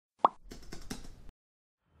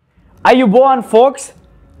Are you born, folks?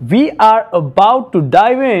 We are about to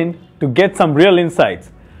dive in to get some real insights.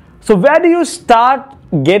 So where do you start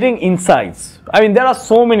getting insights? I mean, there are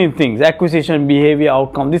so many things: acquisition, behavior,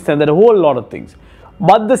 outcome, this and that, a whole lot of things.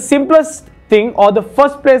 But the simplest thing, or the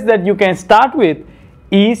first place that you can start with,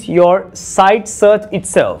 is your site search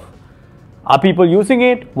itself. Are people using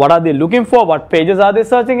it? What are they looking for? What pages are they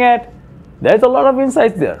searching at? There's a lot of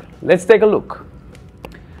insights there. Let's take a look.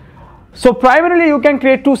 So primarily you can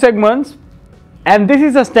create two segments, and this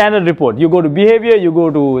is a standard report. You go to behavior, you go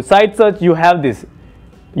to site search, you have this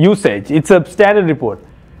usage. It's a standard report,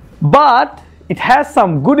 but it has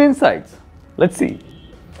some good insights. Let's see.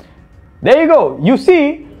 There you go. You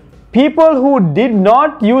see, people who did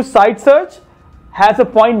not use site search has a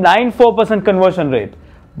 0.94% conversion rate.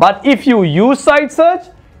 But if you use site search,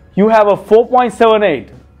 you have a 4.78.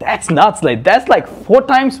 That's nuts. That's like 4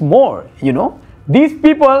 times more, you know. These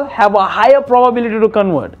people have a higher probability to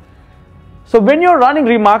convert. So when you're running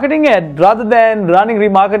remarketing ad, rather than running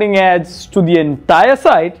remarketing ads to the entire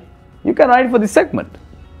site, you can run it for this segment,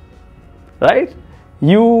 right?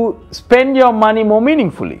 You spend your money more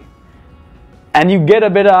meaningfully and you get a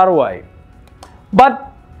better ROI.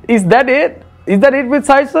 But is that it? Is that it with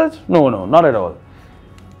site search? No, not at all.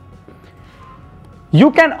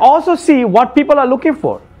 You can also see what people are looking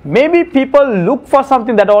for. Maybe people look for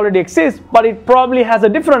something that already exists, but it probably has a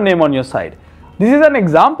different name on your site. This is an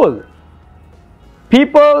example.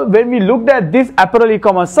 People, when we looked at this apparel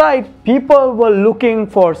e-commerce site, people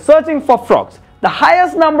were searching for frogs. The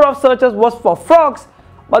highest number of searches was for frogs,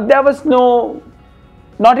 but there was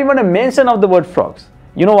not even a mention of the word frogs.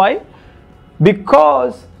 You know why?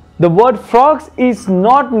 Because the word frogs is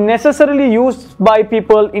not necessarily used by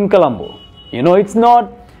people in Colombo. You know, it's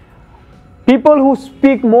not. People who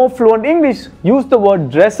speak more fluent English use the word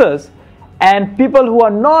dressers, and people who are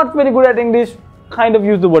not very good at English kind of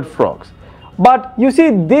use the word frogs. But you see,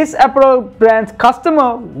 this apparel brand's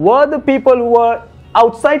customer were the people who were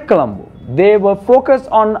outside Colombo. They were focused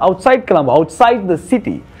on outside Colombo, outside the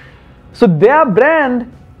city. So their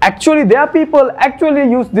brand, actually their people actually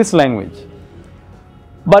use this language.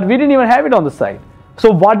 But we didn't even have it on the site.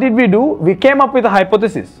 So what did we do? We came up with a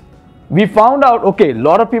hypothesis. We found out, okay, a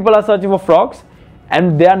lot of people are searching for frogs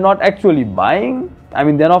and they are not actually buying. I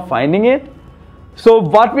mean, they're not finding it. So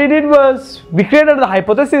what we did was, we created the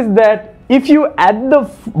hypothesis that if you add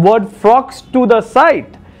the word frogs to the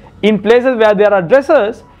site in places where there are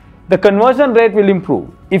dressers, the conversion rate will improve.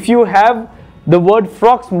 If you have the word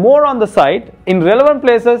frogs more on the site in relevant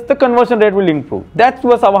places, the conversion rate will improve. That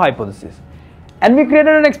was our hypothesis. And we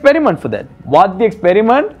created an experiment for that. What the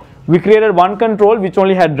experiment? We created one control which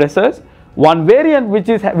only had dressers, one variant which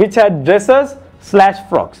had dressers /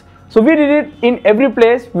 frogs. So we did it in every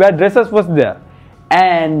place where dressers was there.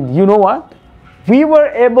 And you know what? We were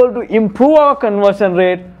able to improve our conversion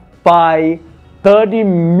rate by 30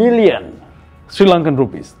 million Sri Lankan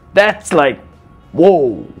rupees. That's like,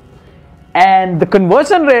 whoa. And the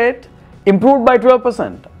conversion rate improved by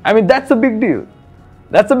 12%. I mean, that's a big deal.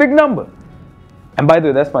 That's a big number. And by the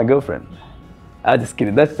way, that's my girlfriend. Just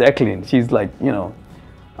kidding, that's Jacqueline. She's like, you know.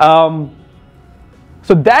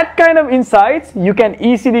 So that kind of insights you can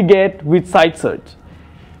easily get with site search.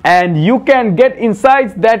 And you can get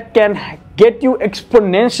insights that can get you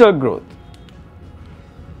exponential growth.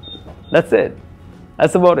 That's it.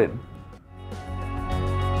 That's about it.